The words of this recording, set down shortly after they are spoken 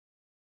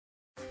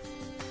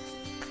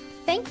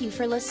Thank you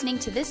for listening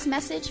to this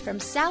message from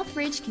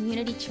Southridge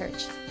Community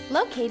Church,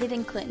 located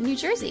in Clinton, New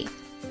Jersey.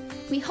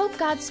 We hope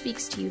God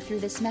speaks to you through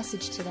this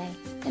message today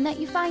and that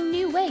you find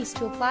new ways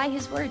to apply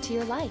His Word to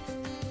your life.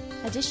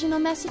 Additional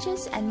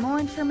messages and more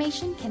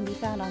information can be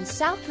found on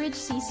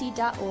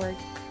southridgecc.org.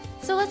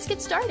 So let's get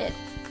started.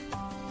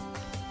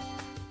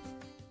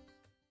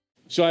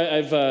 So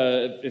I've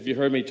if you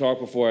heard me talk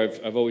before,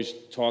 I've always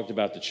talked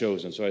about The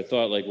Chosen. So I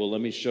thought,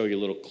 let me show you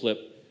a little clip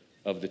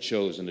of The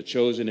Chosen. The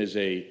Chosen is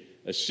a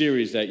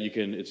series that you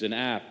can, it's an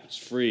app, it's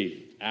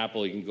free.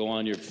 Apple, you can go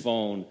on your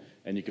phone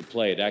and you can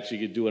play it. Actually,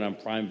 you can do it on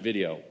Prime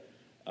Video.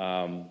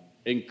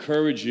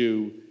 Encourage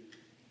you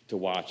to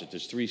watch it.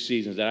 There's 3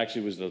 seasons. That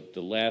actually was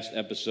the last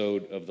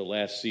episode of the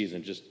last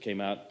season, just came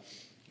out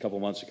a couple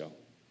months ago.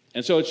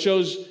 And so it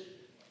shows,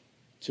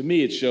 to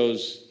me,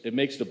 it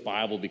makes the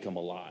Bible become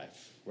alive,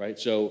 right?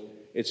 So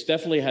it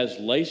definitely has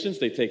license.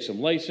 They take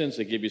some license.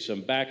 They give you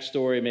some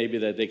backstory, maybe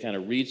that they kind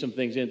of read some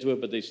things into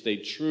it, but they stay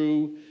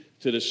true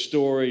to the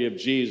story of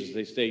Jesus.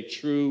 They stay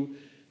true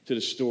to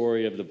the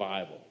story of the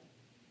Bible.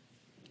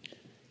 You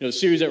know, the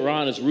series that we're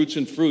on is Roots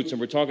and Fruits,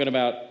 and we're talking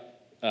about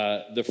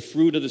the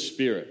fruit of the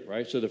Spirit,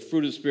 right? So the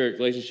fruit of the Spirit,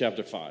 Galatians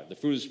chapter 5. The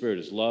fruit of the Spirit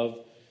is love,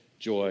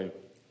 joy,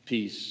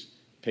 peace,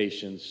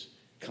 patience,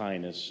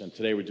 kindness, and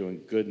today we're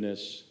doing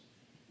goodness,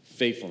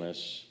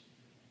 faithfulness,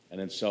 and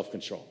then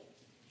self-control.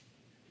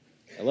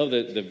 I love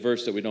the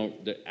verse that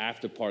the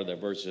after part of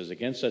that verse says,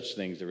 against such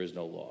things there is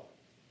no law.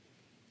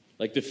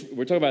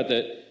 We're talking about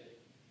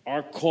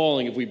our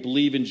calling, if we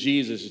believe in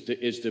Jesus,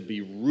 is to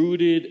be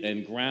rooted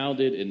and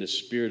grounded in the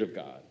Spirit of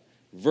God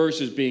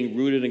versus being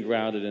rooted and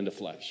grounded in the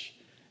flesh.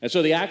 And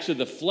so the acts of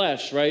the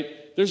flesh,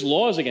 right, there's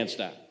laws against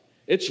that.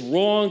 It's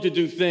wrong to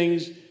do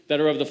things that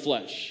are of the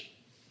flesh.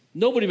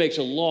 Nobody makes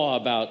a law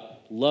about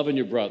loving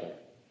your brother,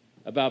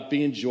 about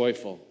being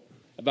joyful,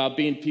 about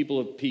being people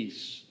of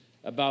peace,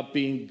 about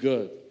being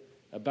good,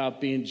 about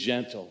being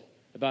gentle,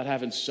 about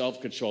having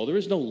self-control. There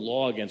is no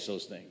law against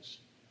those things.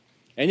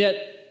 And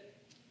yet,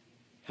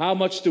 how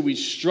much do we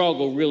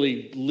struggle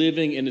really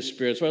living in the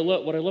Spirit? So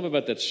what I love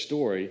about that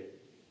story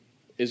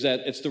is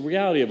that it's the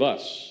reality of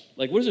us.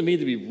 What does it mean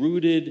to be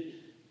rooted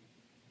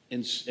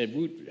in,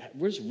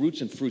 what does roots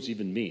and fruits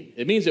even mean?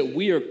 It means that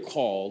we are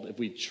called, if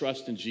we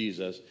trust in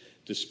Jesus,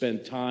 to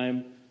spend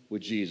time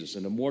with Jesus.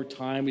 And the more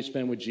time we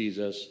spend with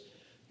Jesus,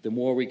 the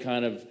more we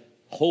kind of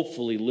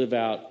hopefully live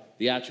out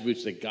the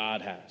attributes that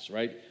God has,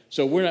 right?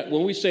 So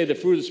when we say the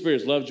fruit of the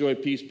Spirit is love, joy,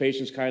 peace,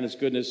 patience, kindness,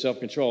 goodness,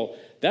 self-control,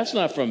 that's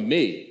not from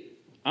me.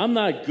 I'm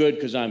not good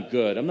because I'm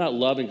good. I'm not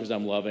loving because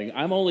I'm loving.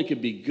 I'm only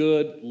could be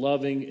good,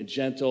 loving, and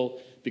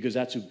gentle because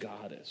that's who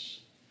God is.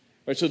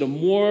 Right? So the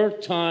more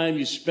time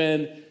you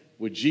spend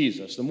with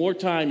Jesus, the more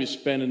time you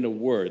spend in the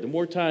Word, the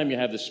more time you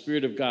have the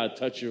Spirit of God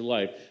touch your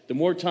life, the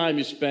more time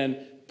you spend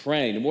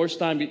praying, the more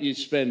time you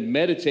spend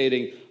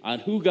meditating on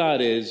who God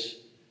is,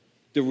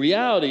 the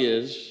reality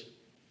is,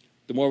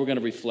 the more we're going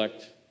to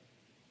reflect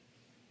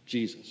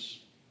Jesus.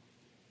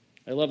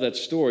 I love that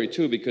story,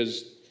 too,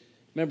 because,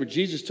 remember,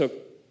 Jesus took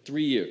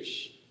 3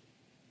 years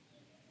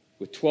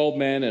with 12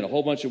 men and a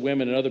whole bunch of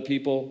women and other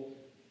people.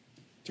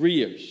 3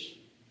 years.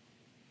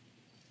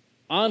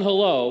 On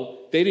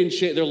hello,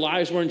 their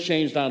lives weren't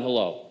changed on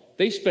hello.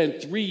 They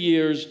spent 3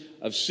 years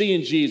of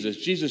seeing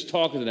Jesus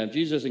talking to them,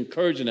 Jesus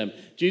encouraging them,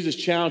 Jesus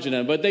challenging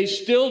them, but they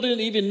still didn't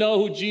even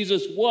know who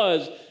Jesus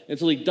was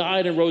until he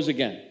died and rose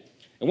again.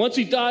 And once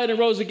he died and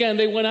rose again,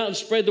 they went out and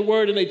spread the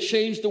word and they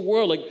changed the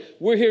world. Like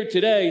we're here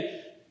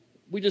today,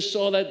 we just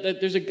saw that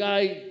there's a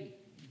guy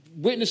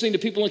witnessing to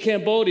people in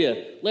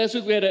Cambodia. Last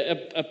week we had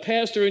a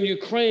pastor in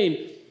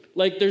Ukraine.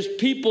 Like there's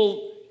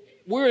people,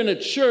 we're in a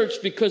church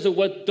because of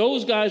what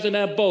those guys in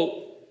that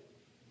boat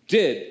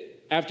did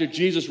after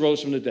Jesus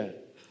rose from the dead.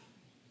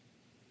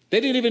 They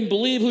didn't even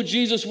believe who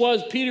Jesus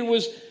was. Peter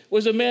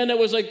was a man that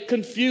was like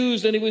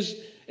confused and he was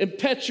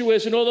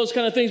impetuous and all those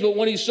kind of things. But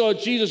when he saw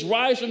Jesus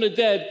rise from the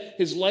dead,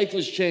 his life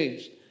was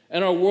changed.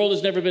 And our world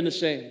has never been the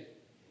same.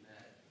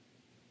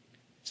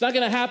 It's not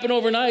going to happen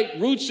overnight.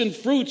 Roots and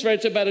fruits, right?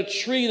 It's about a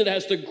tree that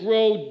has to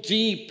grow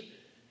deep.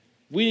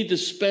 We need to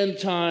spend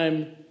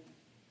time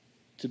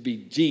to be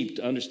deep,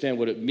 to understand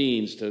what it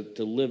means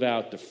to live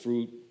out the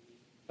fruit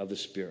of the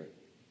Spirit.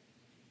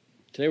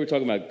 Today we're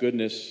talking about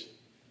goodness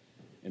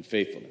and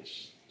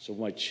faithfulness. So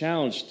my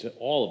challenge to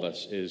all of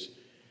us is,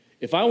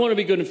 if I want to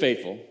be good and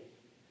faithful,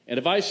 and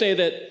if I say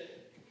that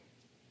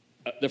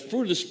the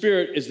fruit of the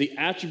Spirit is the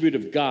attribute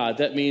of God,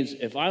 that means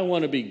if I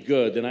want to be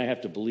good, then I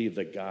have to believe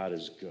that God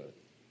is good.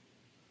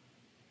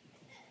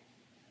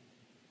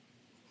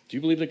 Do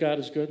you believe that God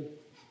is good?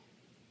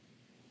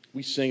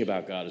 We sing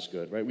about God is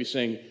good, right? We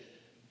sing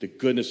the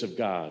goodness of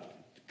God.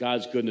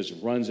 God's goodness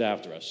runs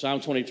after us. Psalm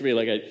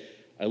 23,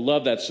 I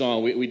love that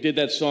song. We did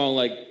that song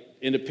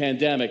in the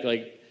pandemic,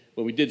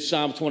 when we did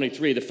Psalm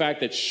 23, the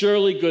fact that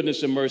surely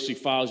goodness and mercy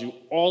follows you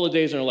all the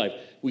days of our life.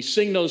 We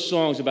sing those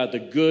songs about the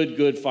good,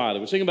 good Father.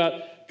 We sing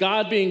about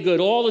God being good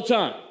all the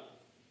time.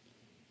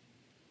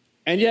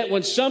 And yet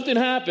when something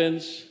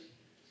happens,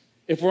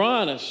 if we're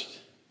honest,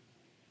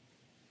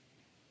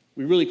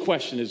 we really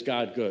question, is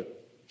God good?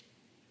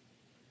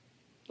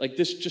 Like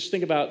this, just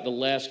think about the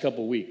last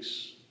couple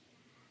weeks.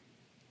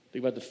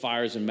 Think about the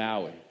fires in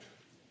Maui.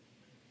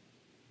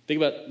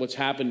 Think about what's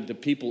happened to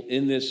people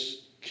in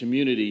this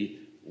community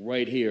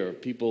right here.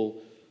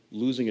 People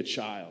losing a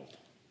child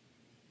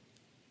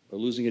or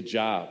losing a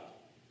job.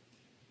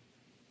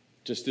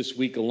 Just this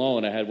week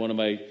alone, I had one of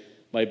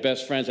my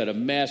best friends had a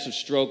massive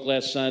stroke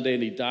last Sunday,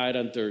 and he died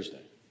on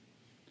Thursday.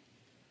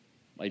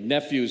 My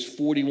nephew is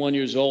 41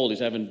 years old. He's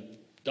having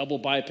double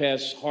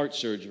bypass heart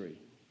surgery.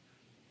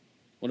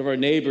 One of our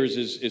neighbors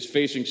is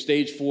facing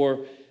stage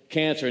 4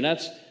 cancer, and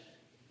that's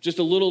just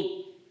a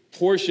little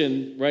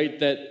portion, right,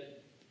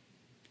 that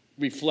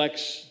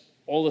reflects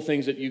all the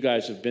things that you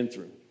guys have been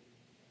through.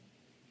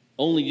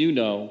 Only you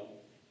know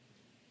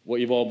what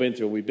you've all been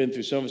through.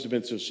 Some of us have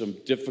been through some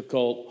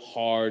difficult,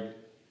 hard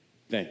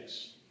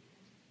things.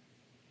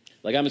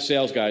 Like I'm a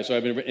sales guy, so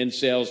I've been in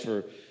sales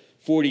for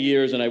 40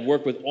 years, and I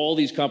work with all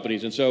these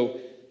companies. And so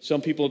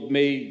some people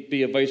may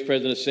be a vice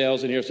president of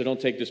sales in here, so don't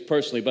take this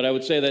personally. But I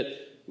would say that,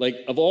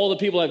 like, of all the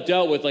people I've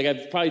dealt with, like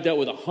I've probably dealt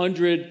with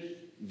 100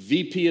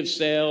 VP of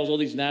sales, all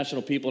these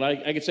national people.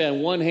 And I could say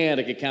on one hand,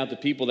 I could count the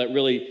people that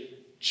really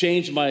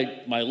changed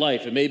my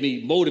life and made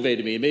me,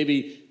 motivated me, and made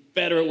me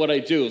better at what I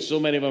do. So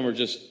many of them are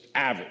just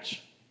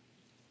average.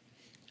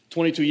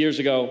 22 years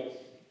ago,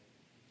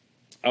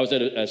 I was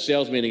at a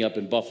sales meeting up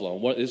in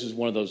Buffalo. This is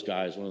one of those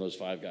guys, one of those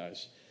 5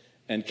 guys.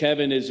 And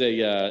Kevin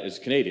is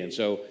Canadian.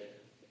 So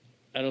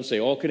I don't say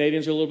all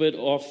Canadians are a little bit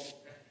off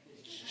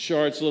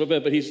charts a little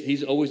bit, but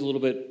he's always a little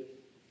bit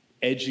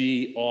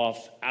edgy,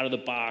 off, out of the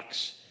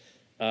box.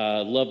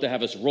 Love to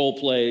have us role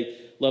play,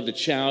 love to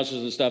challenge us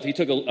and stuff. He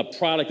took a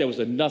product that was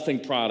a nothing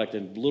product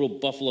in little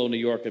Buffalo, New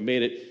York, and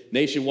made it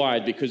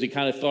nationwide because he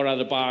kind of thought out of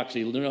the box.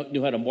 He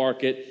knew how to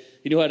market.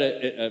 He knew how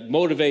to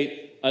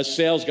motivate us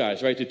sales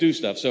guys, right, to do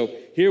stuff. So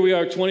here we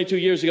are 22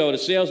 years ago at a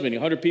sales meeting,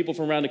 100 people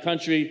from around the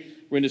country.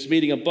 We're in this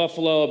meeting in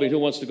Buffalo. I mean, who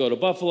wants to go to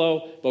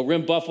Buffalo? But we're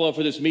in Buffalo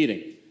for this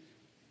meeting.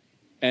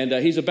 And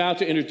he's about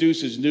to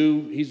introduce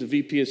he's the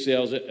VP of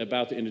sales,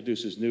 about to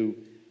introduce his new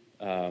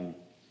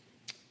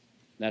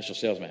national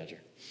sales manager.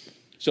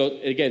 So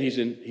again, he's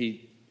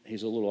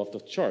a little off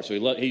the chart. So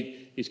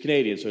he's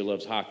Canadian, so he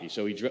loves hockey.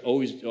 So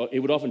he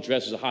would often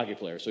dress as a hockey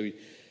player. So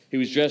he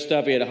was dressed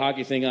up. He had a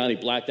hockey thing on. He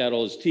blacked out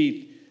all his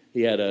teeth.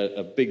 He had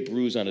a big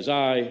bruise on his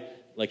eye.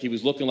 Like he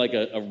was looking like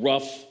a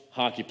rough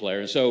hockey player.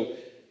 And so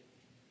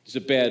it's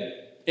a bad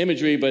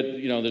imagery, but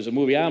there's a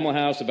movie Animal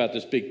House about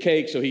this big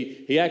cake. So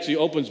he actually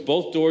opens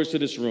both doors to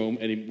this room,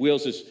 and he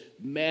wheels this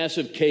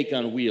massive cake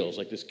on wheels,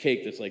 like this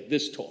cake that's like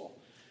this tall.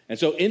 And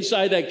so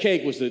inside that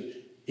cake was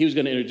he was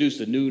going to introduce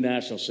the new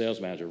national sales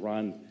manager,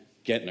 Ron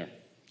Gentner.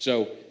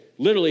 So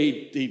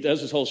literally, he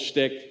does this whole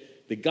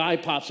shtick. The guy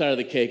pops out of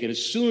the cake, and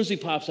as soon as he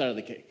pops out of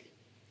the cake,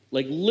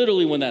 like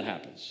literally when that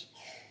happens,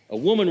 a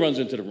woman runs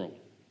into the room.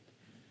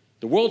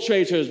 The World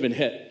Trade Center has been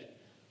hit.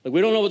 Like,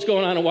 we don't know what's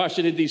going on in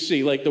Washington,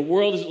 D.C. Like, the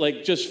world is,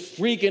 like, just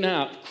freaking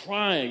out,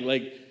 crying.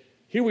 Like,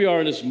 here we are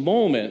in this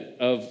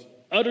moment of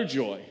utter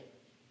joy.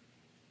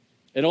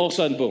 And all of a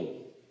sudden, boom,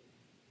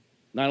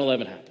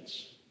 9/11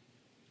 happens.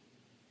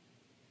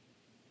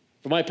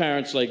 For my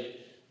parents, like,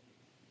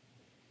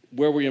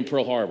 where were you in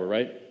Pearl Harbor,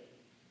 right?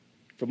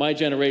 For my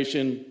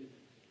generation,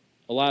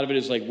 a lot of it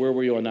is like, where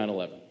were you on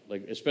 9/11?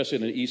 Like, especially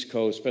in the East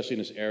Coast, especially in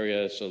this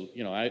area. So,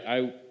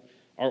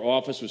 our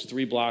office was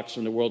 3 blocks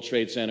from the World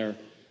Trade Center.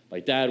 My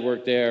dad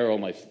worked there. A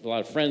lot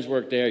of friends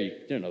worked there.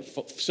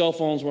 Cell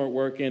phones weren't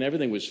working.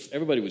 Everybody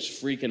was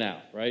freaking out,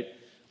 right?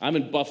 I'm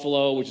in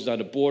Buffalo, which is on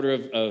the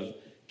border of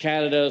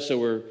Canada.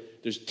 So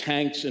there's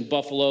tanks in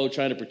Buffalo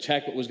trying to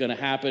protect what was going to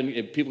happen.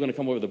 If people were going to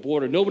come over the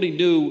border. Nobody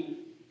knew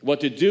what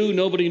to do.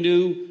 Nobody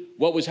knew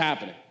what was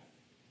happening.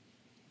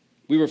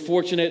 We were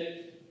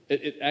fortunate.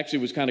 It actually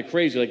was kind of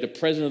crazy. Like the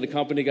president of the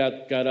company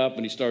got up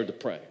and he started to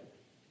pray.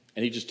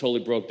 And he just totally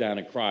broke down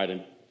and cried.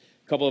 And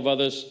a couple of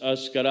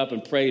us got up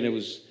and prayed, and it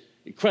was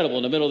incredible.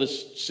 In the middle of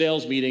this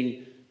sales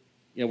meeting,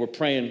 we're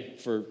praying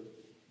for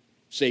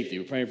safety.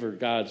 We're praying for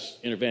God's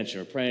intervention.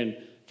 We're praying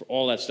for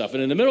all that stuff.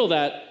 And in the middle of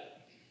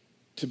that,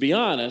 to be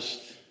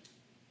honest,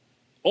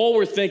 all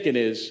we're thinking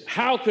is,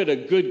 how could a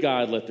good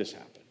God let this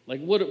happen?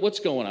 Like,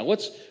 what's going on?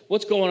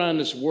 What's going on in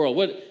this world?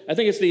 I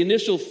think it's the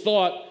initial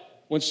thought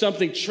when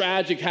something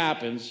tragic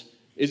happens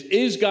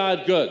is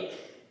God good?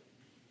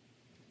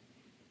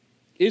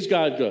 Is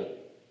God good?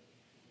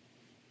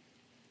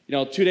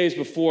 2 days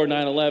before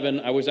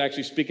 9/11, I was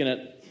actually speaking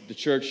at the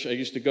church I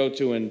used to go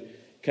to in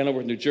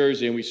Kenilworth, New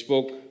Jersey, and we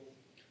spoke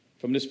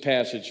from this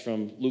passage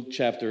from Luke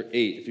chapter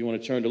 8. If you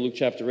want to turn to Luke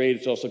chapter 8,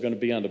 it's also going to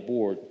be on the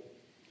board.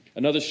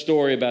 Another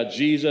story about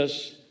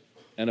Jesus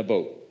and a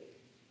boat.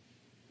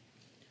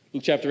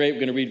 Luke chapter 8, we're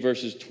going to read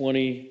verses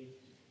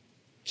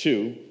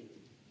 22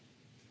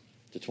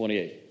 to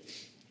 28.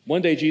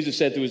 One day Jesus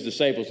said to his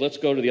disciples, "Let's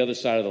go to the other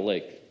side of the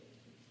lake."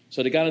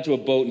 So they got into a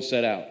boat and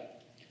set out.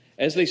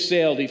 As they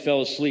sailed, he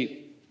fell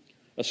asleep.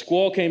 A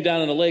squall came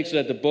down on the lake so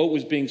that the boat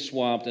was being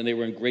swamped, and they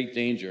were in great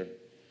danger.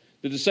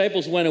 The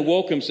disciples went and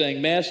woke him,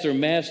 saying, "Master,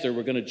 Master,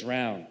 we're going to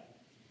drown."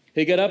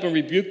 He got up and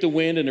rebuked the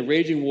wind and the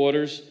raging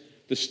waters.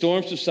 The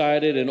storm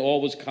subsided, and all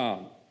was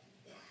calm.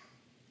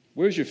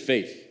 Where's your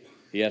faith?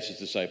 He asked his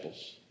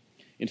disciples.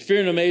 In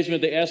fear and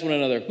amazement, they asked one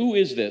another, who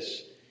is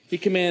this? He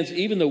commands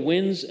even the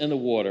winds and the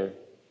water,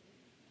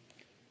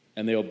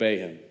 and they obey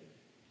him.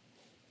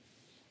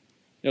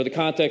 You know, the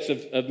context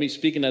of me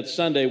speaking that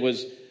Sunday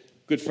was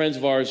good friends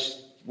of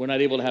ours were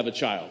not able to have a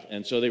child.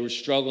 And so they were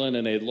struggling,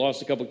 and they had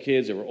lost a couple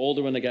kids. They were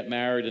older when they got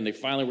married, and they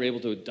finally were able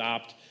to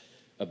adopt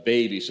a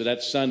baby. So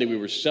that Sunday we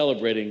were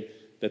celebrating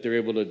that they were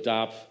able to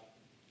adopt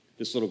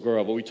this little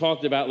girl. But we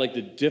talked about like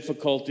the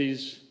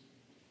difficulties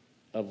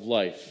of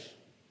life,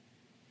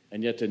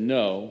 and yet to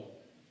know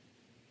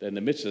that in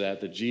the midst of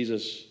that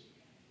Jesus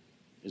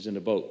is in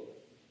the boat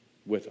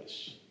with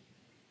us.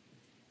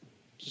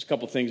 Just a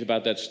couple things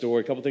about that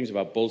story, a couple things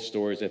about both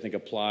stories I think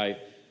apply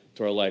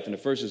to our life. And the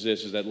first is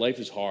this, is that life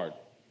is hard.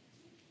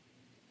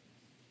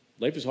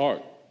 Life is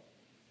hard.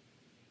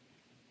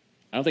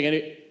 I don't think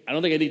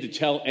I need to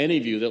tell any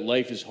of you that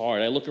life is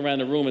hard. I look around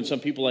the room and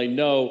some people I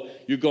know,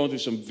 you're going through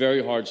some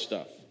very hard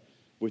stuff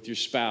with your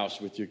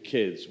spouse, with your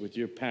kids, with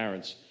your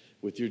parents,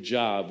 with your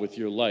job, with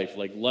your life.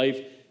 Like life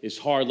is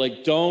hard.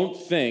 Like don't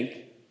think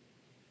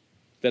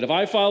that if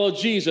I follow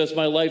Jesus,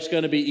 my life's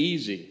going to be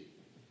easy.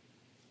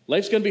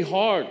 Life's going to be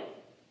hard.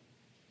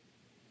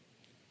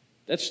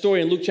 That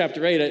story in Luke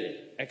chapter 8,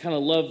 I kind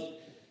of love,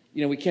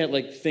 you know, we can't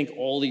like think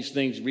all these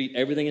things, read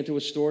everything into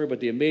a story,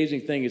 but the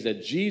amazing thing is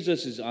that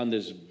Jesus is on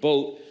this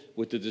boat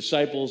with the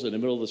disciples in the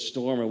middle of the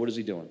storm, and what is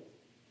he doing?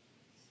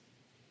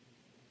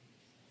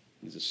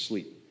 He's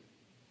asleep.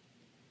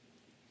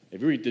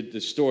 If you read the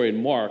story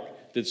in Mark,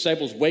 the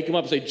disciples wake him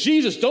up and say,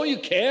 Jesus, don't you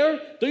care?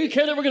 Don't you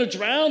care that we're going to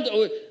drown?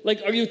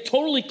 Like, are you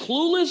totally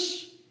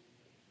clueless?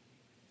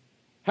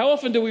 How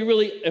often do we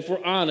really, if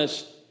we're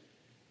honest,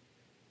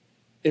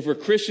 if we're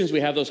Christians,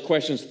 we have those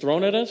questions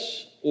thrown at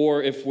us,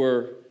 or if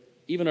we're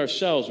even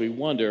ourselves, we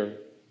wonder,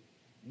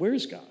 where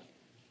is God?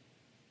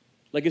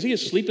 Like, is he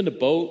asleep in the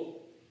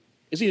boat?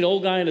 Is he an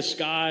old guy in the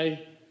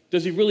sky?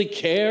 Does he really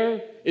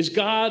care? Is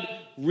God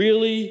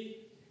really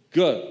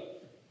good?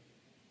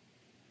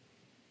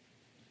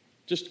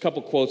 Just a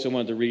couple quotes I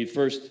wanted to read.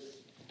 First,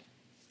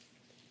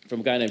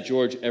 from a guy named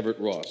George Everett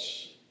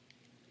Ross.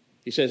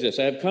 He says this,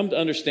 I have come to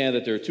understand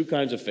that there are two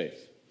kinds of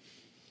faith.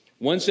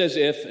 One says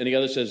if, and the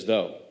other says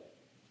though.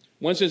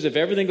 One says if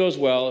everything goes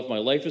well, if my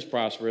life is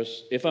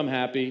prosperous, if I'm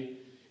happy,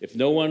 if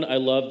no one I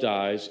love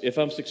dies, if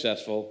I'm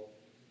successful,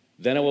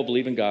 then I will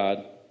believe in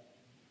God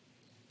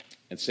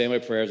and say my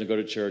prayers and go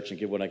to church and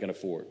give what I can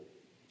afford.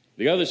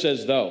 The other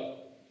says though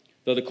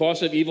the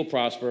cost of evil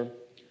prosper,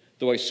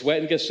 though I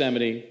sweat in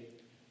Gethsemane,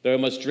 though I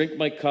must drink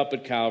my cup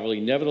at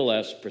Calvary,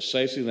 nevertheless,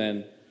 precisely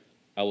then,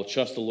 I will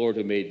trust the Lord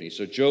who made me.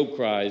 So Job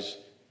cries,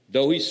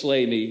 though he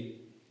slay me,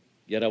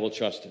 yet I will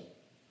trust him.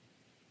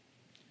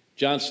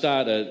 John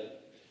Stott,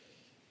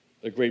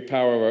 a great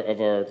power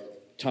of our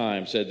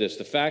time, said this,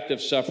 the fact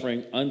of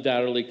suffering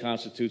undoubtedly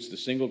constitutes the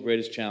single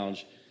greatest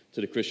challenge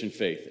to the Christian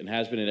faith and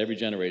has been in every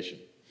generation.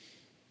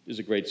 This is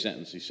a great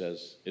sentence, he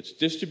says. Its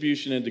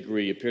distribution and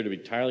degree appear to be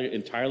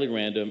entirely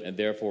random and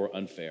therefore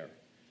unfair.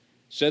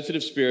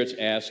 Sensitive spirits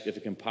ask if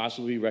it can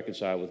possibly be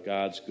reconciled with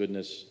God's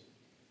goodness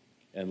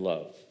and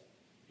love.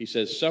 He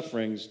says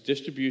suffering's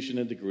distribution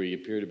and degree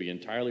appear to be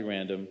entirely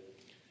random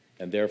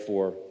and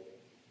therefore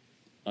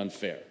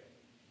unfair.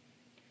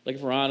 Like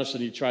if we're honest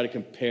and you try to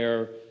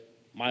compare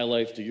my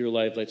life to your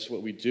life, that's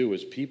what we do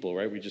as people,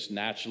 right? We just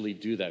naturally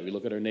do that. We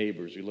look at our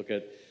neighbors, we look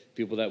at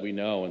people that we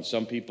know, and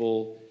some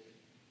people,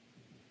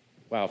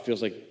 wow, it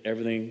feels like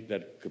everything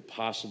that could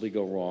possibly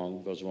go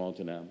wrong goes wrong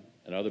to them.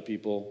 And other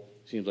people,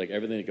 it seems like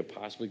everything that could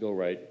possibly go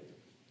right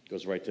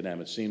goes right to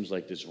them. It seems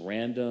like this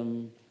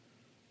random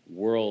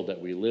world that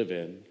we live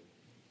in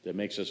that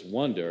makes us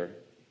wonder,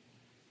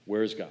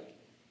 where is God?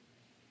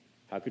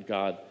 How could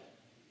God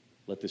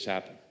let this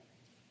happen?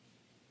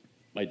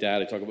 My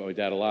dad, I talk about my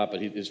dad a lot, but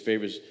one of his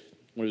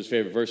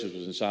favorite verses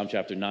was in Psalm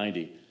chapter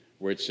 90,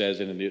 where it says,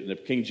 and in the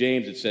King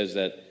James, it says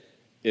that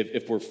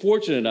if we're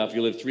fortunate enough,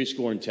 you live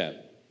 70. If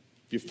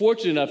you're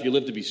fortunate enough, you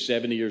live to be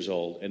 70 years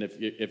old. And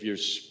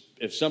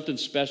if something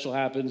special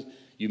happens,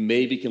 you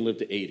maybe can live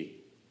to 80.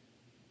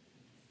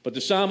 But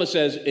the psalmist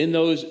says in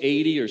those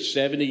 80 or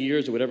 70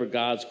 years or whatever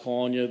God's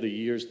calling you, the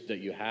years that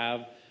you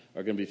have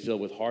are going to be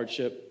filled with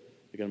hardship.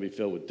 They're going to be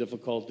filled with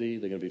difficulty.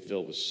 They're going to be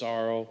filled with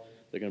sorrow.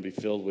 They're going to be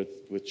filled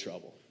with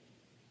trouble.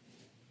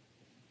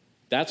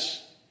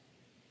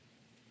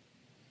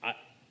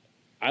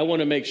 I want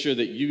to make sure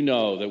that you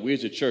know that we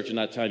as a church are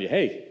not telling you,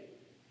 hey,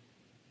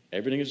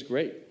 everything is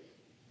great.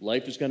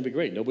 Life is going to be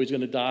great. Nobody's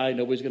going to die.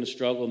 Nobody's going to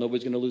struggle.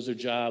 Nobody's going to lose their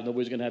job.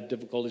 Nobody's going to have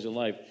difficulties in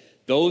life.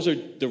 Those are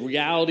the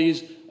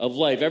realities of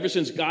life. Ever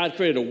since God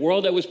created a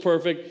world that was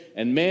perfect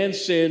and man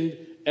sinned,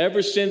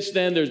 ever since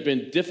then there's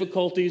been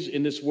difficulties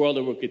in this world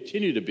that will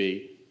continue to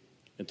be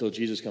until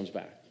Jesus comes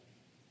back.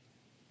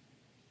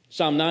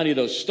 Psalm 90,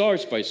 though,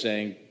 starts by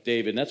saying,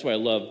 David, and that's why I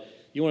love,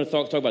 you want to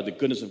talk about the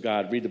goodness of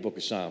God, read the book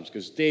of Psalms,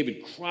 because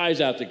David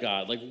cries out to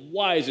God, like,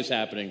 why is this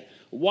happening?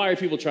 Why are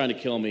people trying to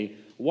kill me?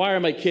 Why are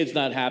my kids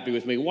not happy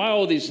with me? Why are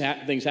all these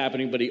things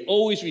happening? But he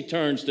always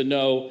returns to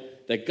know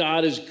that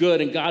God is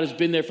good and God has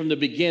been there from the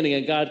beginning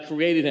and God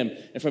created him.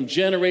 And from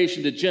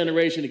generation to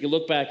generation, he can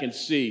look back and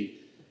see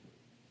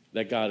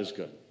that God is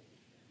good.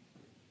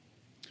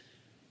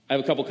 I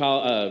have a couple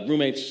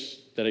roommates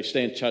that I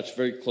stay in touch,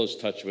 very close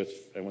touch with.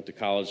 I went to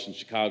college in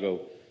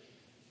Chicago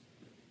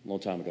a long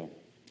time ago.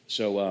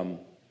 So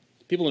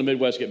people in the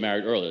Midwest get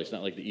married early. It's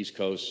not like the East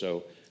Coast.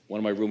 So one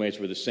of my roommates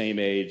were the same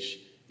age.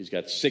 He's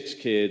got 6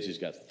 kids. He's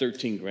got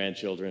 13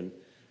 grandchildren.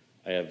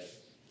 I have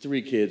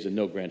 3 kids and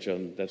no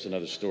grandchildren. That's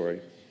another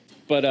story.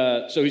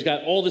 But so he's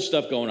got all this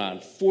stuff going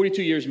on.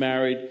 42 years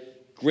married,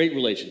 great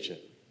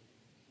relationship.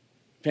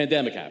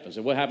 Pandemic happens.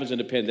 And what happens in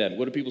the pandemic?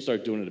 What do people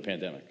start doing in the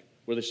pandemic?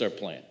 What do they start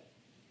playing?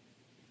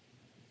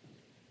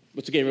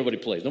 What's the game everybody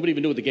plays? Nobody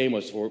even knew what the game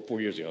was 4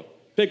 years ago.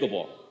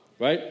 Pickleball,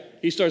 right?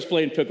 He starts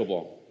playing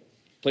pickleball.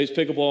 Plays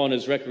pickleball in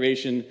his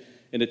recreation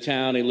in the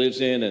town he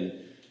lives in, and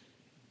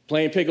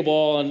playing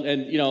pickleball,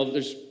 and you know,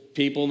 there's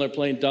people, and they're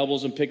playing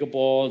doubles and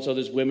pickleball, and so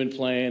there's women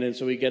playing, and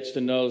so he gets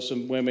to know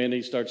some women.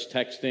 He starts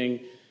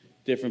texting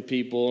different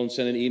people and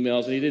sending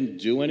emails, and he didn't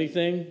do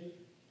anything,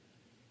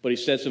 but he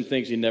said some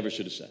things he never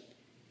should have said.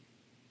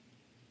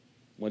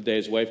 One day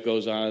his wife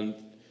goes on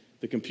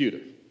the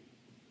computer,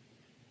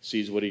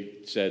 sees what he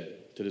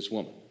said to this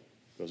woman,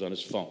 goes on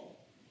his phone.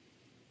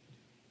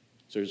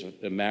 So there's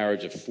a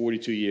marriage of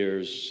 42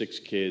 years, 6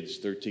 kids,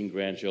 13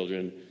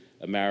 grandchildren,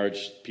 a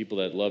marriage, people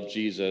that love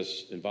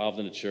Jesus, involved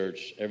in the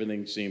church.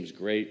 Everything seems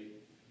great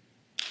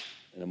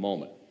in a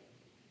moment.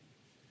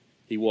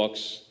 He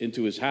walks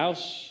into his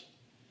house.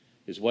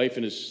 His wife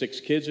and his 6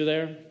 kids are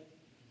there,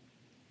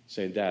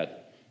 saying, "Dad,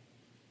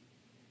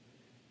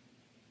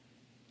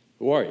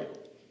 who are you?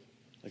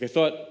 Like I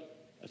thought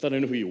I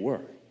knew who you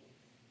were.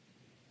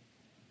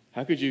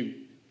 How could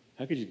you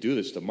do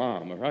this to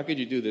Mom? Or how could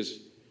you do this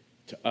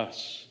to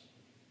us?"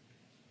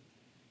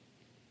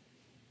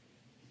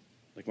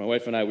 Like my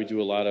wife and I, we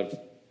do a lot of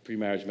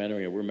pre-marriage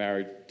mentoring, and we're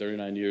married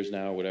 39 years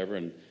now or whatever,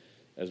 and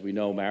as we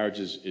know, marriage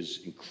is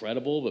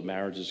incredible, but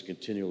marriage is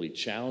continually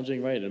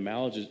challenging, right? And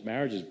marriage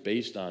is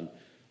based on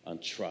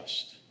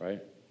trust,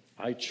 right?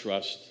 I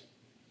trust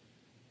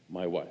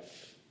my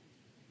wife.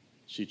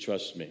 She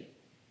trusts me.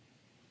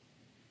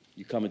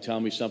 You come and tell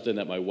me something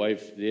that my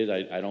wife did,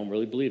 I don't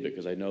really believe it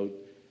because I know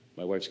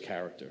my wife's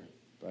character,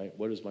 right?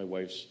 What is my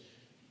wife's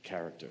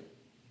character?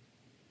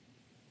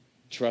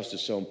 Trust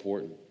is so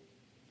important.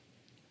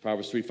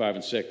 Proverbs 3, 5,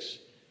 and 6,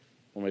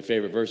 one of my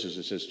favorite verses,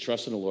 it says,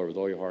 "Trust in the Lord with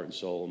all your heart and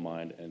soul and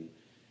mind, and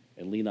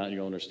lean not on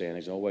your own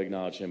understandings. In all way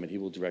acknowledge him, and he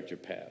will direct your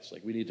paths."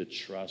 Like, we need to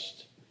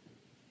trust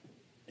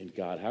in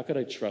God. How could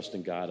I trust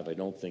in God if I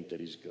don't think that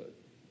he's good?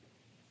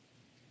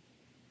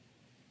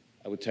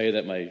 I would tell you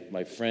that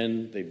my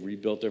friend, they've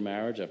rebuilt their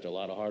marriage after a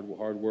lot of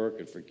hard work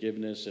and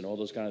forgiveness and all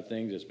those kind of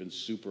things. It's been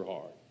super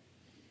hard.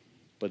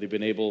 But they've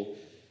been able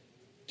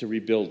to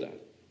rebuild that.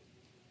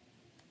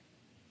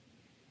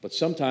 But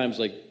sometimes,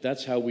 like,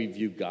 that's how we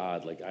view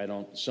God. Like,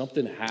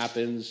 something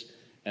happens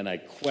and I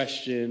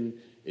question,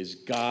 is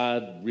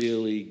God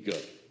really good?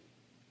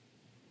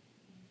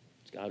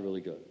 Is God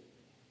really good?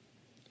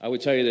 I would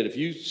tell you that if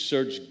you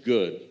search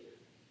good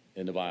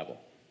in the Bible,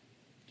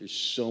 there's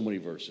so many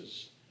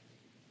verses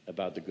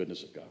about the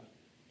goodness of God.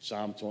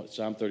 Psalm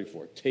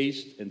 34,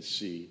 taste and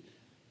see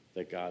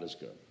that God is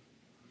good.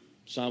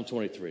 Psalm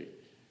 23,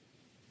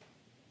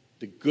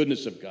 the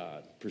goodness of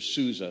God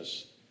pursues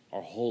us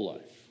our whole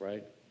life,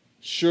 right?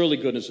 Surely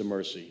goodness and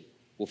mercy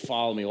will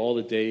follow me all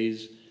the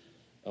days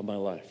of my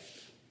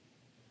life.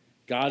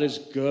 God is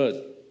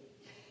good.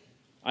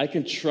 I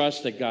can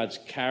trust that God's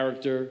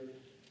character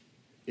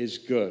is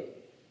good.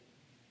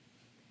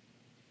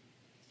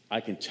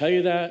 I can tell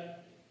you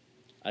that.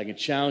 I can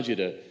challenge you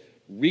to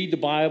read the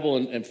Bible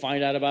and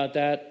find out about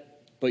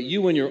that. But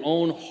you in your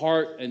own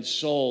heart and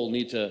soul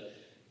need to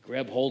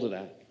grab hold of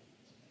that.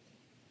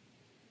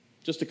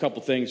 Just a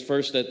couple things.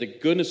 First, that the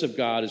goodness of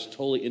God is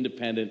totally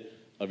independent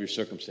of your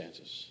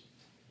circumstances.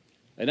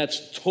 And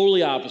that's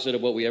totally opposite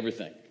of what we ever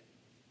think.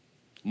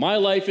 My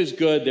life is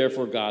good,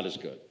 therefore God is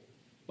good.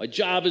 My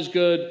job is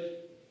good,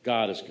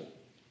 God is good.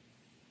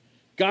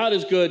 God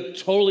is good,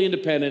 totally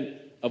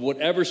independent of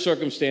whatever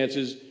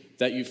circumstances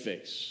that you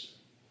face.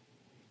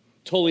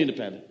 Totally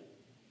independent.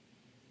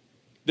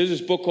 There's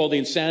this book called The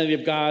Insanity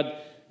of God.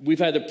 We've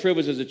had the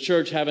privilege as a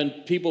church having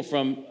people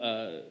from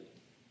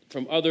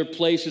other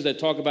places that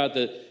talk about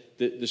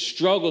the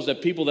struggles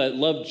that people that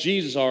love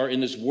Jesus are in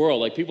this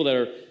world, like people that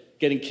are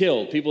getting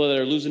killed, people that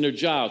are losing their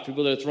jobs,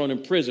 people that are thrown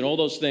in prison, all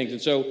those things.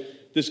 And so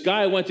this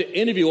guy went to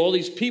interview all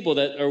these people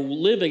that are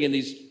living in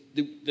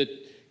the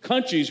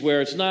countries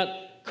where it's not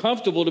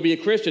comfortable to be a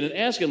Christian, and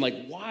ask him,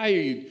 like,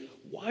 why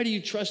do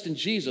you trust in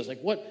Jesus?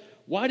 Like,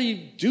 why do you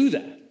do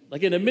that?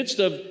 Like, in the midst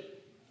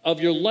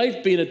of your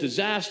life being a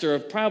disaster,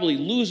 of probably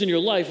losing your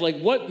life, like,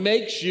 what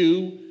makes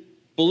you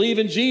believe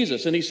in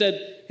Jesus? And he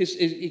said,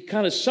 he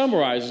kind of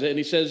summarizes it, and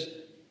he says,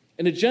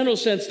 in a general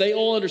sense, they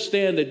all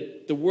understand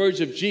that the words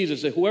of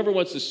Jesus, that whoever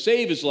wants to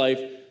save his life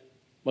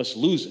must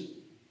lose it.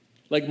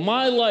 Like,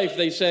 my life,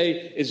 they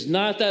say, is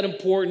not that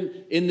important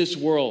in this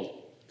world.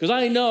 Because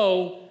I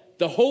know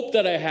the hope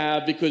that I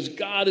have because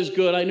God is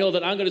good. I know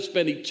that I'm going to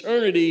spend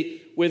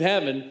eternity with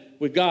heaven,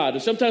 with God.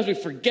 And sometimes we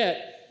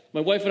forget.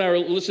 My wife and I were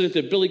listening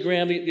to Billy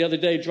Graham the other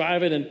day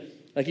driving, and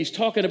like he's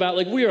talking about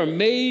like we are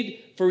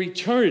made for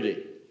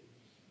eternity.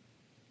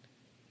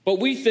 But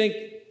we think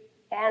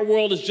our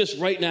world is just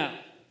right now.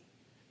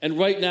 And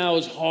right now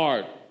is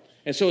hard.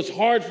 And so it's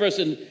hard for us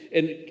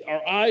in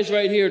our eyes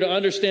right here to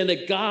understand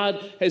that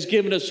God has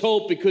given us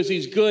hope because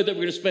he's good, that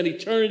we're going to spend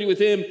eternity with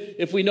him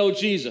if we know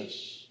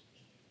Jesus.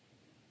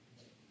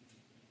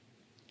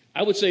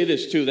 I would say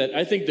this too, that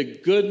I think the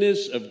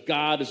goodness of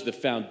God is the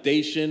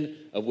foundation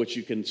of which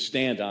you can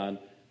stand on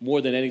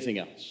more than anything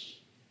else.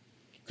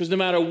 Because no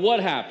matter what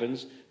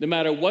happens, no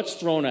matter what's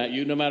thrown at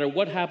you, no matter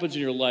what happens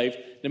in your life,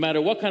 no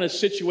matter what kind of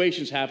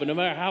situations happen, no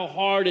matter how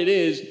hard it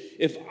is,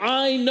 if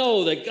I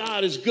know that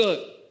God is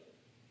good,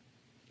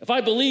 if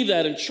I believe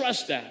that and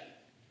trust that,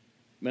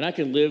 man, I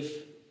can live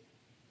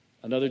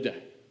another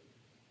day.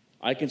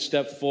 I can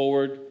step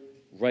forward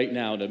right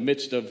now in the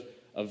midst of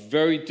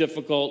very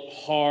difficult,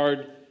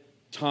 hard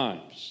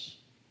times.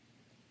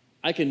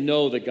 I can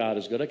know that God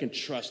is good. I can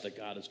trust that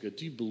God is good.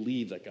 Do you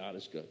believe that God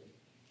is good?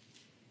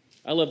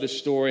 I love this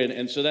story,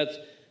 and so that's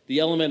the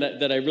element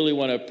that I really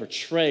want to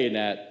portray in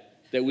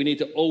that we need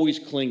to always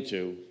cling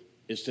to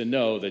is to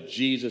know that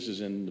Jesus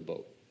is in the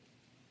boat.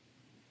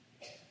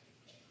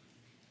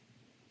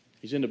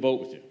 He's in the boat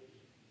with you,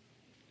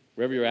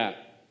 wherever you're at.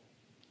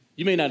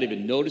 You may not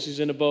even notice he's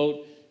in the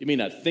boat. You may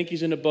not think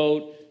he's in the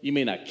boat. You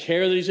may not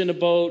care that he's in the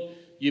boat.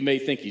 You may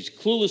think he's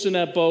clueless in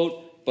that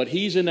boat, but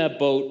he's in that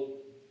boat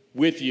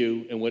with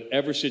you in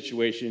whatever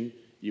situation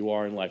you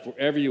are in life.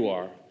 Wherever you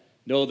are,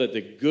 know that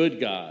the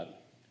good God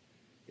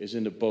is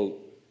in the boat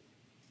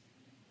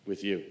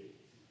with you.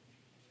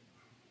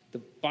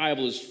 The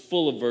Bible is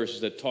full of verses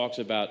that talks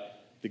about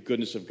the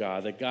goodness of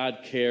God, that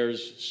God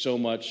cares so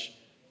much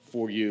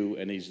for you,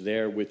 and he's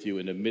there with you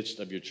in the midst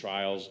of your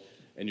trials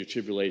and your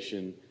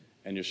tribulation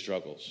and your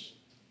struggles.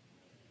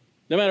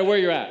 No matter where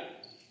you're at,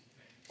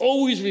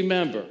 always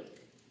remember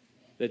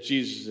that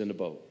Jesus is in the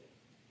boat.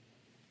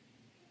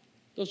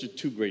 Those are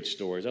two great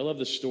stories. I love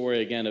the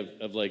story, again,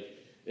 of like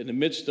in the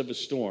midst of a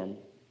storm,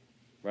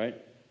 right?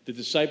 The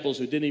disciples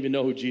who didn't even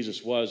know who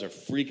Jesus was are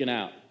freaking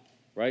out,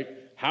 right?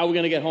 How are we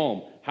going to get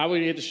home? How are we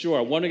going to get to shore?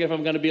 I'm wondering if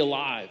I'm going to be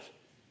alive.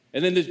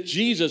 And then this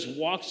Jesus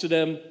walks to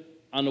them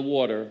on the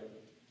water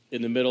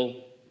in the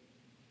middle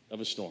of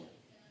a storm.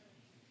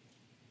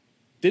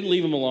 Didn't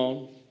leave them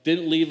alone.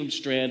 Didn't leave them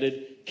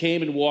stranded.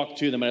 Came and walked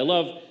to them. And I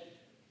love,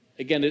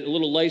 again, a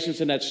little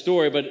license in that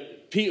story,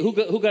 but who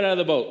got out of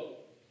the boat?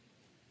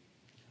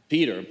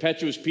 Peter,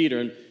 impetuous Peter.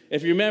 And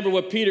if you remember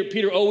what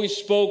Peter always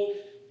spoke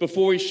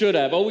before he should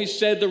have, always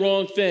said the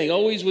wrong thing,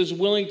 always was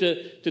willing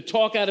to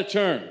talk out of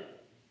turn.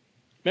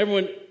 Remember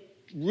when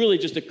really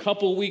just a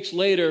couple weeks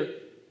later,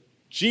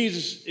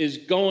 Jesus is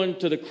going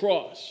to the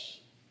cross.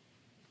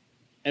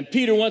 And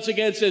Peter once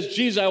again says,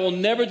 Jesus, I will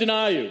never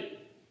deny you.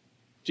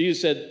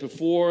 Jesus said,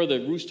 before the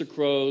rooster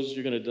crows,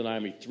 you're going to deny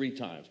me 3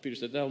 times. Peter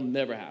said, that'll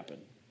never happen.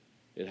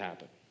 It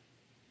happened.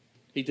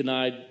 He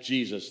denied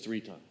Jesus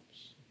 3 times.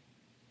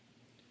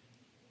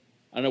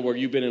 I don't know where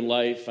you've been in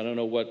life. I don't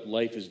know what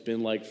life has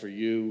been like for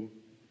you.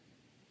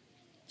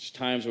 There's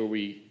times where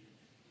we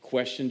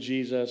question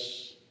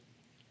Jesus,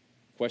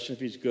 question if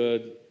he's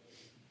good.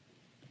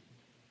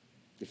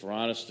 If we're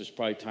honest, there's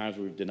probably times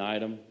where we've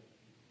denied him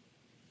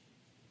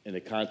in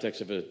the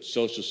context of a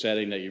social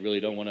setting that you really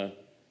don't want to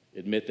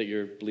admit that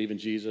you believe in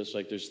Jesus.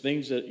 Like there's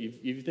things that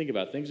you think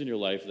about, things in your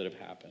life that have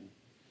happened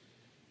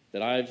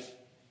that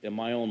in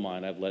my own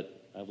mind, I've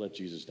let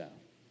Jesus down.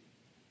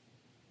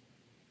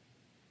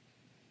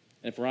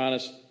 And if we're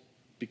honest,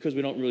 because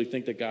we don't really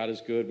think that God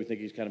is good, we think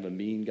he's kind of a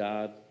mean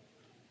God.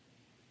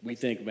 We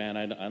think, man,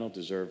 I don't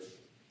deserve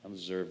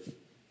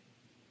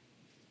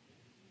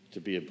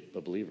to be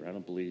a believer. I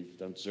don't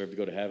deserve to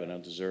go to heaven. I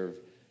don't deserve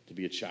to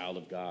be a child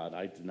of God.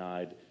 I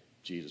denied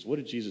Jesus. What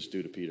did Jesus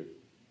do to Peter?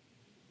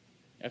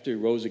 After he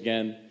rose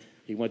again,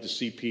 he went to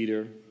see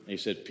Peter, and he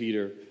said,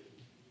 Peter,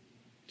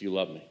 do you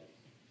love me?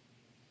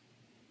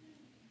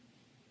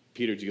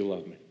 Peter, do you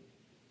love me?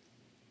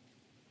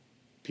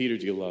 Peter,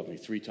 do you love me?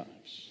 3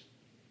 times.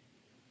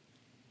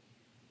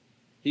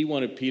 He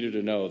wanted Peter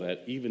to know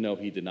that even though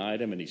he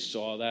denied him and he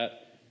saw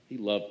that, he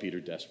loved Peter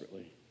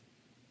desperately.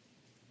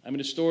 I mean,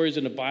 the stories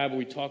in the Bible,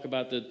 we talk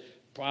about the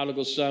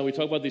prodigal son, we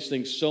talk about these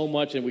things so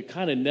much, and we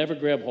kind of never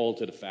grab hold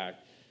to the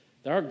fact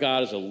that our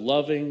God is a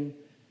loving,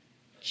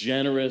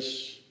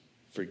 generous,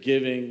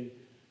 forgiving,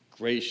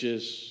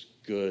 gracious,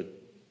 good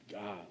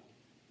God.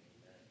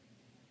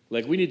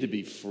 Like, we need to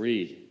be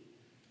free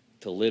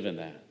to live in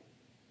that.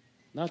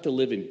 Not to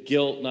live in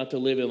guilt, not to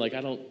live in like,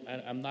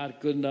 I'm not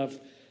good enough,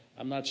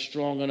 I'm not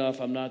strong enough,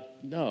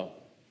 no.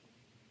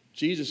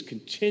 Jesus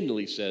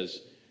continually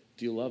says,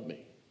 do you love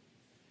me?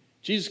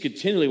 Jesus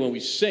continually, when we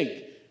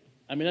sink,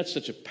 I mean, that's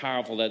such a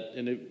powerful,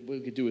 and we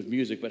could do with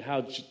music, but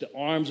how the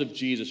arms of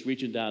Jesus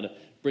reaching down to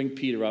bring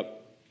Peter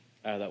up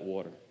out of that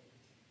water.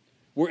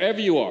 Wherever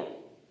you are,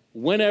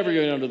 whenever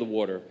you're under the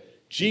water,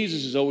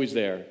 Jesus is always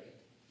there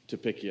to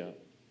pick you up.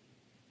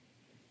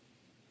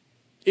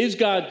 Is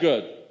God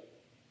good?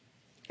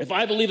 If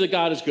I believe that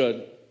God is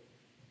good,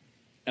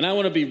 and I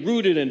want to be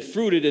rooted and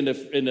fruited in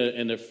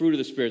the fruit of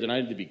the Spirit, then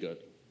I need to be good.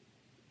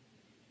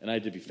 And I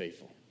need to be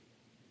faithful.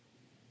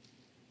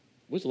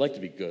 What's it like to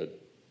be good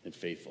and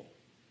faithful?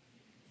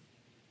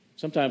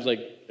 Sometimes like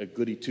a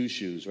goody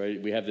two-shoes,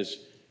 right? We have this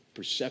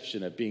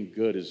perception that being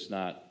good is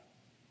not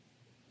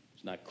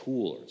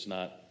cool, or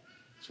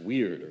it's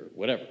weird, or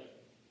whatever.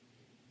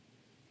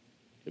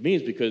 It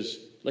means because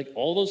like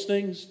all those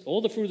things,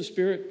 all the fruit of the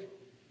Spirit,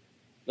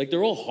 like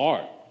they're all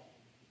hard.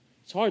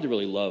 It's hard to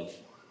really love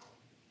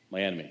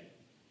my enemy.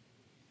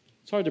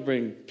 It's hard to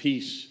bring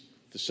peace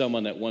to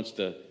someone that wants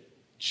to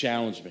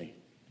challenge me.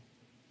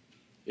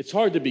 It's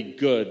hard to be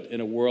good in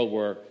a world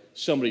where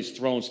somebody's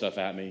throwing stuff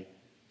at me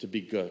to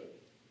be good.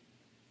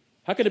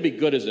 How can I be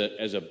good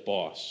as a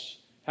boss?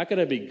 How can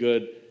I be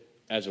good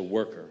as a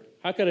worker?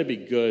 How can I be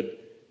good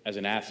as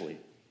an athlete?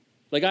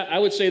 Like I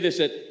would say this,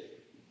 that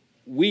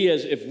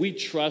if we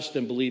trust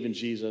and believe in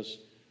Jesus,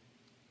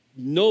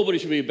 nobody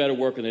should be a better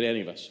worker than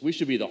any of us. We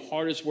should be the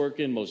hardest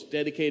working, most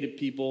dedicated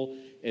people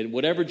in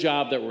whatever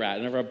job that we're at.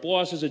 And if our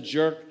boss is a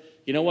jerk,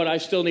 you know what? I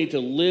still need to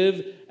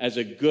live as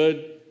a good,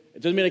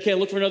 it doesn't mean I can't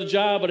look for another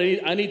job, but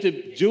I need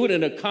to do it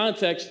in a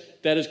context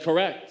that is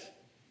correct.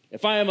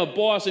 If I am a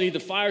boss and need to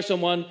fire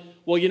someone,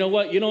 well, you know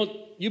what?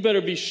 You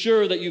better be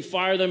sure that you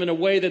fire them in a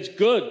way that's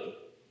good.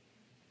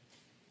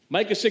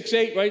 Micah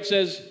 6:8, right,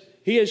 says,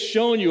 He has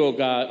shown you, O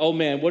God, oh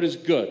man, what is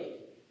good.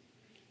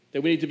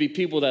 That we need to be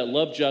people that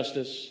love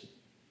justice,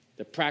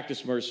 that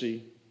practice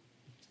mercy,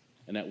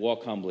 and that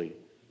walk humbly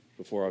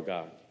before our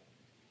God.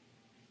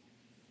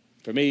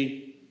 For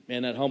me,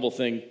 man, that humble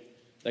thing,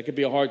 that could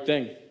be a hard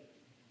thing.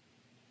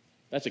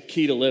 That's a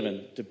key to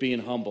living, to being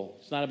humble.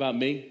 It's not about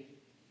me,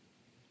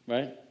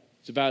 right?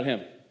 It's about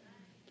Him.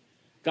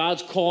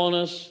 God's calling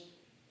us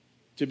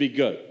to be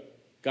good.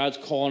 God's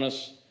calling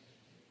us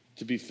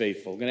to be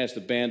faithful. We're going to ask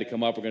the band to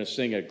come up. We're going to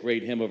sing a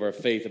great hymn of our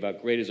faith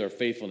about great is our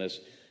faithfulness.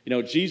 You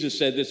know, Jesus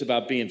said this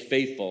about being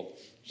faithful.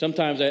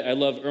 Sometimes I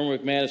love Erwin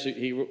McManus.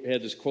 He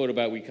had this quote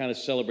about we kind of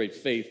celebrate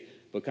faith,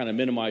 but kind of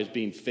minimize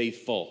being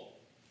faithful.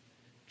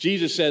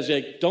 Jesus says,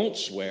 like, don't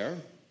swear.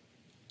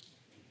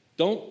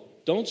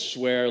 Don't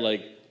swear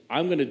like,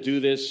 I'm going to do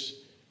this.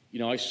 You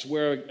know, I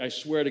swear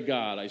to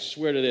God. I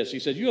swear to this. He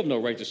said, you have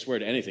no right to swear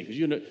to anything because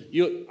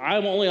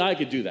I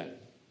could do that.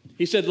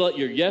 He said, let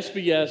your yes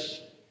be yes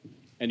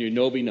and your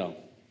no be no.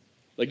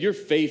 Like, you're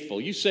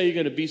faithful. You say you're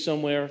going to be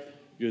somewhere,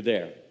 you're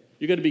there.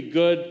 You're going to be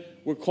good.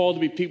 We're called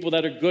to be people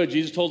that are good.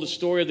 Jesus told the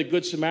story of the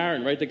Good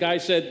Samaritan, right? The guy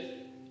said,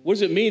 what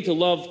does it mean to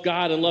love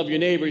God and love your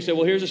neighbor? He said,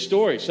 well, here's a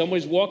story.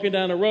 Somebody's walking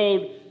down the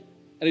road,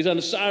 and he's on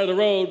the side of the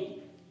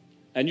road,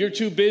 and you're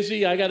too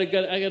busy. I got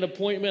an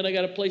appointment. I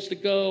got a place to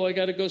go. I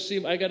got to go see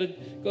him. I got to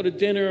go to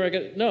dinner.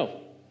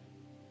 No.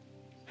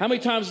 How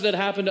many times has that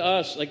happened to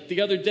us? Like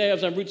the other day, I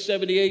was on Route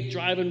 78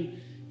 driving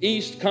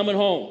east, coming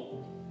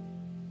home.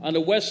 On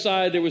the west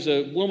side, there was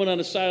a woman on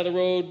the side of the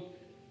road,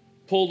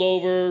 pulled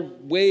over,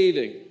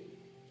 waving.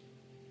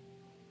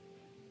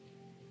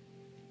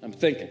 I'm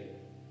thinking.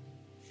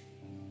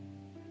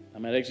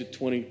 I'm at exit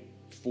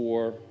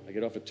 24. I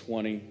get off at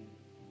 20.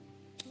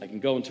 I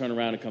can go and turn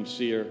around and come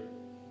see her.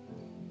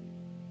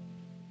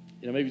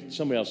 You know, maybe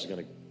somebody else is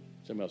going to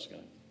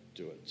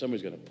do it.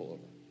 Somebody's going to pull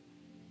over.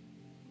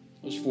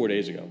 It was 4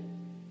 days ago.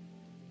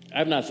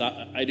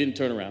 I didn't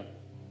turn around.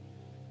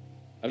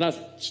 I've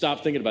not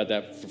stopped thinking about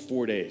that for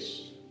 4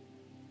 days.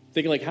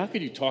 Thinking like, how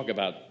could you talk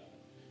about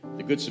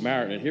the Good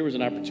Samaritan? And here was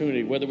an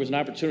opportunity, whether it was an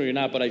opportunity or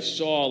not, but I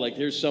saw like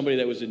here's somebody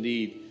that was in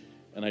need,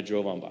 and I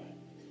drove on by.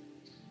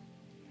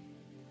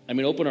 I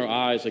mean, open our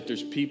eyes, like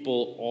there's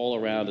people all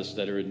around us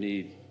that are in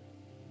need.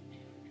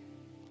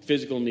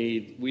 Physical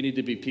need. We need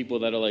to be people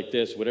that are like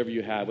this, whatever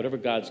you have, whatever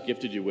God's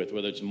gifted you with,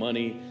 whether it's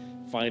money,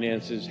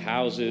 finances,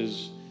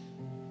 houses,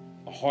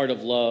 a heart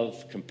of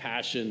love,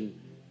 compassion.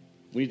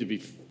 We need to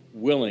be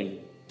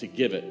willing to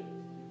give it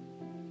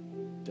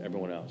to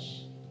everyone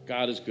else.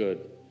 God is good.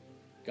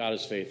 God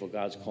is faithful.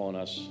 God's calling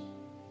us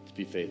to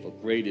be faithful.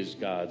 Great is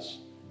God's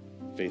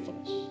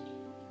faithfulness.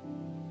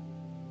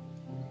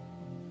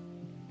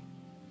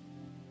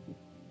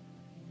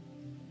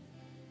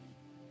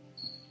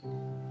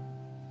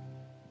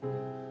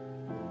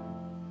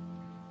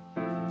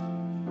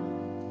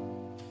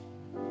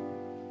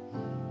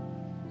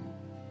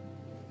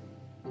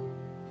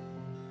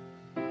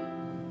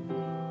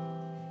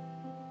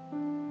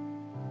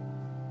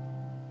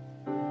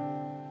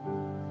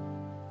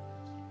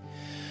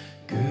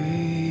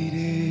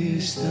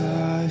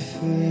 Thy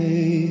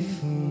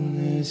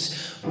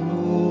faithfulness,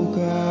 O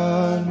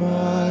God,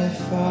 my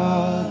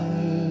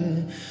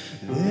Father,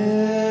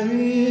 there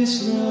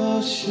is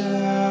no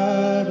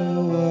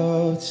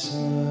shadow of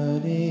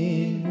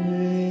turning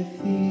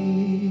with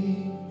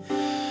thee.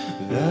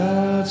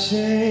 Thou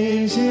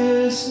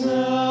changest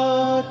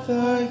not,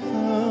 thy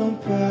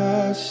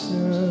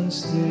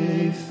compassions,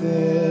 they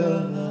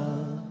fail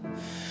not.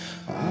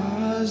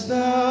 As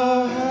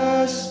thou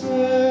hast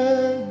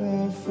been,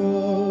 thou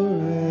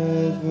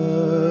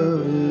forever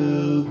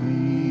will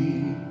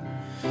be.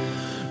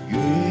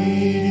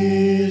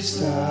 Great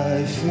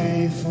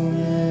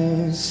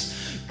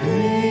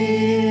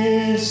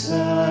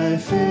thy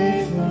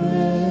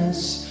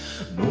faithfulness.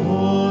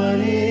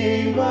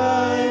 Morning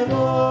by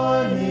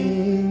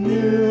morning,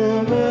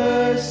 new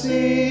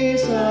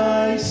mercies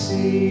I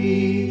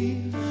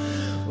see.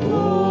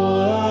 All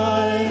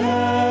I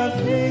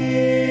have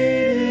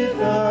needed,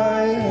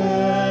 thy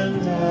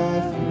hand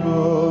hath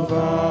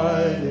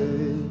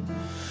provided.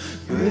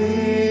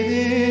 Great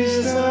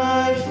is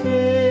thy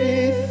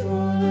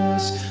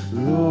faithfulness,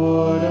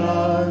 Lord,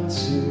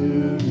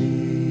 unto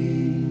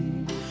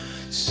me.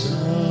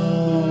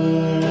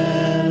 Summer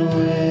and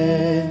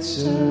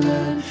winter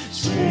and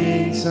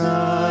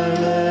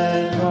springtime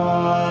and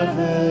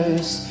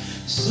harvest,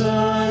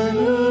 sun,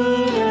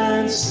 moon,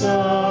 and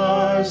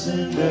stars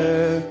in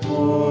their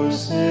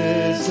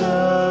courses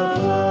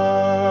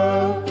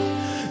above,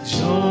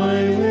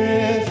 join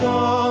with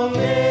all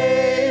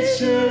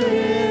nature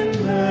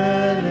in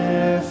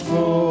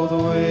manifold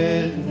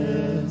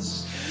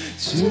witness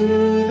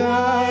to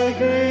thy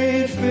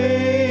great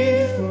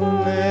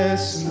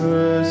faithfulness,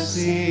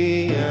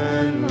 mercy,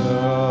 and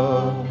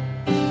love.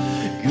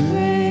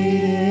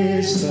 Great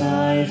is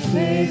thy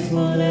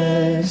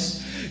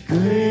faithfulness,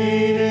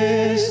 great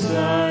is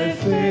thy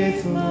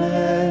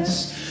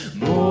faithfulness.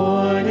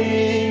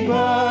 Morning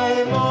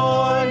by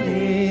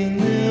morning,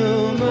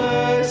 new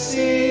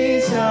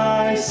mercies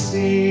I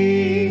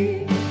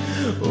see.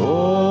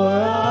 All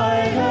I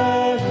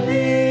have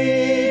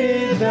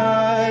needed,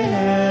 thy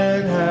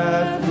hand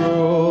hath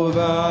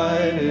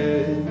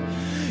provided.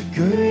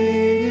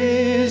 Great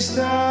is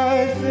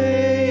thy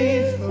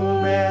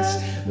faithfulness,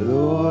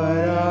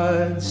 Lord,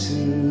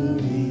 unto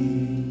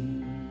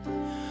me.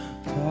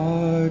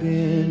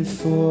 Pardon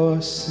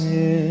for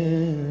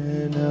sin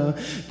and a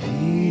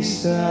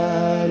peace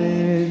that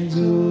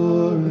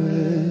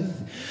endureth,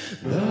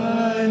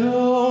 thy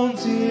own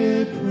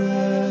dear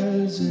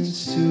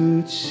presence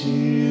to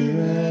cheer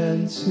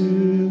and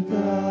to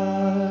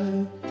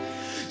guide,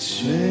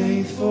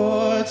 strength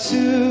for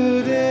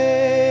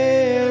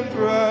today and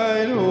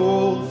bright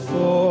hope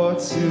for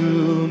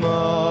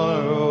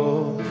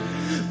tomorrow.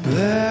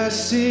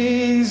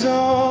 Blessings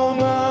all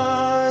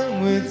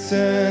mine with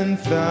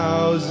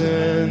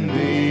 10,000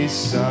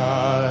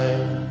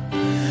 beside.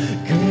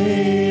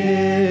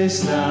 Great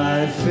is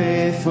thy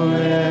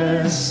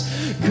faithfulness,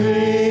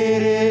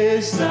 great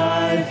is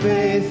thy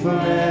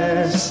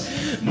faithfulness.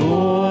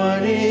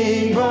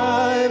 Morning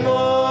by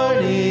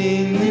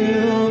morning,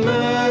 new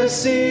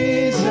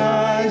mercies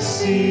I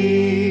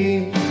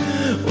see.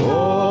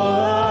 All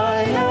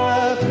I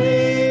have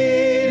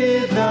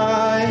needed,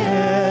 thy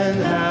hand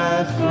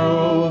hath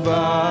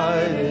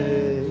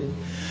provided.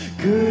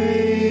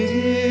 Great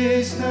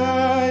is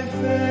thy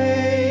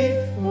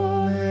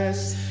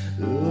faithfulness,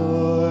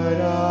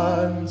 Lord,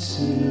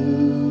 unto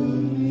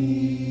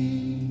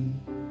me.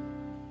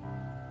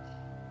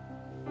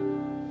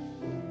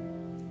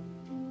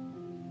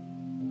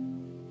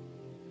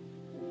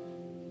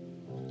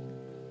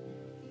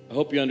 I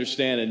hope you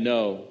understand and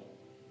know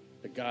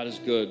that God is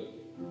good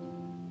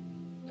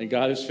and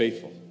God is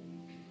faithful.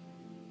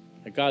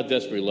 And God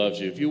desperately loves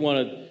you. If you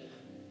want to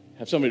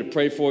have somebody to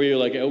pray for you,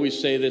 like I always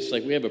say this,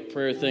 like we have a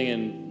prayer thing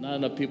and not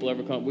enough people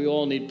ever come. We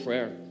all need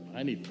prayer.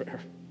 I need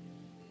prayer.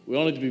 We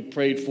all need to be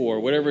prayed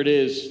for. Whatever it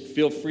is,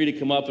 feel free to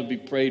come up and be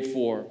prayed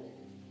for.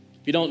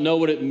 If you don't know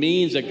what it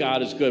means that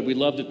God is good, we'd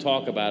love to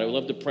talk about it. We'd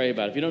love to pray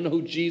about it. If you don't know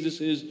who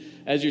Jesus is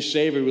as your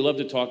Savior, we'd love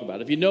to talk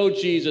about it. If you know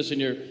Jesus and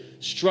you're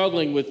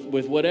struggling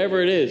with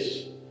whatever it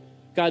is,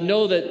 God,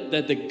 know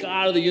that the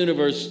God of the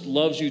universe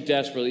loves you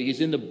desperately.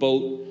 He's in the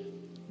boat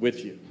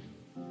with you.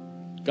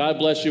 God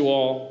bless you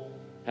all.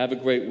 Have a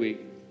great week.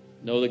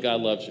 Know that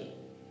God loves you.